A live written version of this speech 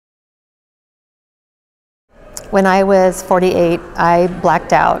When I was 48, I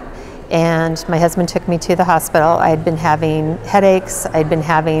blacked out, and my husband took me to the hospital. I had been having headaches, I'd been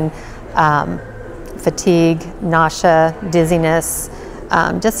having fatigue, nausea, dizziness,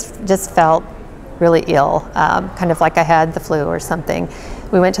 just felt really ill, kind of like I had the flu or something.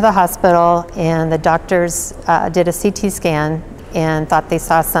 We went to the hospital, and the doctors did a CT scan and thought they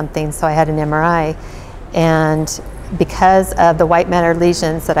saw something, so I had an MRI. And because of the white matter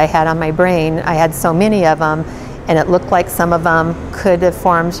lesions that I had on my brain, I had so many of them, and it looked like some of them could have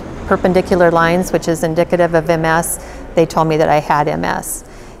formed perpendicular lines, which is indicative of MS. They told me that I had MS.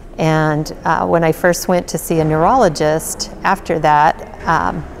 And when I first went to see a neurologist after that,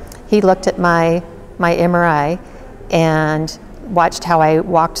 he looked at my MRI and watched how I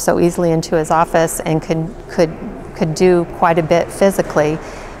walked so easily into his office and could do quite a bit physically,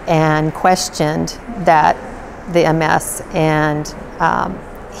 and questioned the MS, and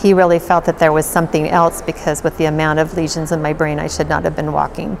he really felt that there was something else, because with the amount of lesions in my brain, I should not have been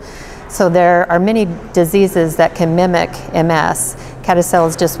walking. So there are many diseases that can mimic MS. CADASIL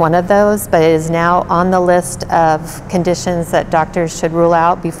is just one of those, but it is now on the list of conditions that doctors should rule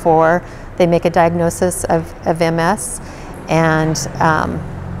out before they make a diagnosis of MS. And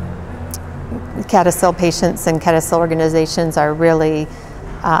CADASIL patients and CADASIL organizations are really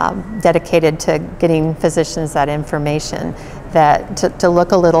dedicated to getting physicians that information, to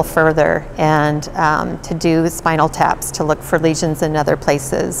look a little further, and to do spinal taps to look for lesions in other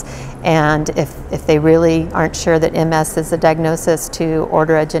places. And if they really aren't sure that MS is a diagnosis, to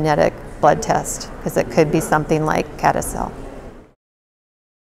order a genetic blood test, because it could be something like CADASIL.